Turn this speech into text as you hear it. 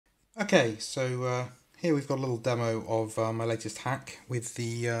Okay, so here we've got a little demo of my latest hack with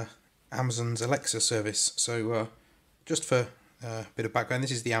the Amazon's Alexa service. So just for a bit of background,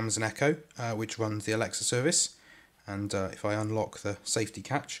 this is the Amazon Echo, which runs the Alexa service. And if I unlock the safety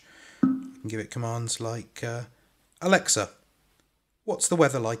catch, I can give it commands like, Alexa, what's the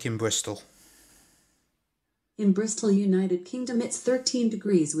weather like in Bristol? In Bristol, United Kingdom, it's 13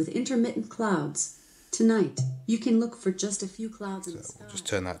 degrees with intermittent clouds. Tonight, you can look for just a few clouds in the sky. We'll just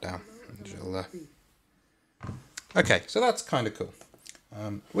turn that down. Okay, so that's kind of cool,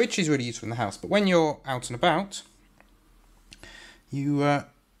 which is really useful in the house. But when you're out and about, you want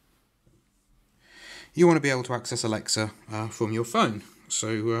to be able to access Alexa from your phone.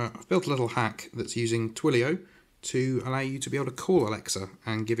 So I've built a little hack that's using Twilio to allow you to be able to call Alexa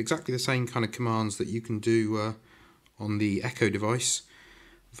and give exactly the same kind of commands that you can do on the Echo device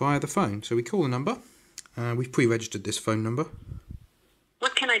via the phone. So we call the number. We've pre-registered this phone number.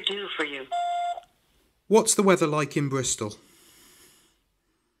 What can I do for you? What's the weather like in Bristol?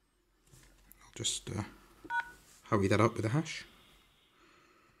 I'll just hurry that up with a hash.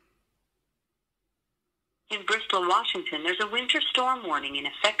 In Bristol, Washington, there's a winter storm warning in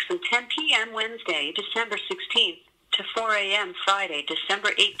effect from 10 p.m. Wednesday, December 16th to 4 a.m. Friday, December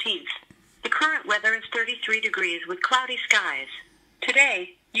 18th. The current weather is 33 degrees with cloudy skies.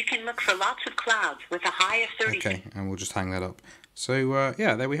 Today, you can look for lots of clouds with a high of 30. Okay, and we'll just hang that up. So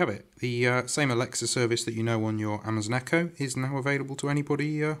yeah, there we have it. The same Alexa service that you know on your Amazon Echo is now available to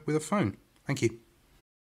anybody with a phone. Thank you.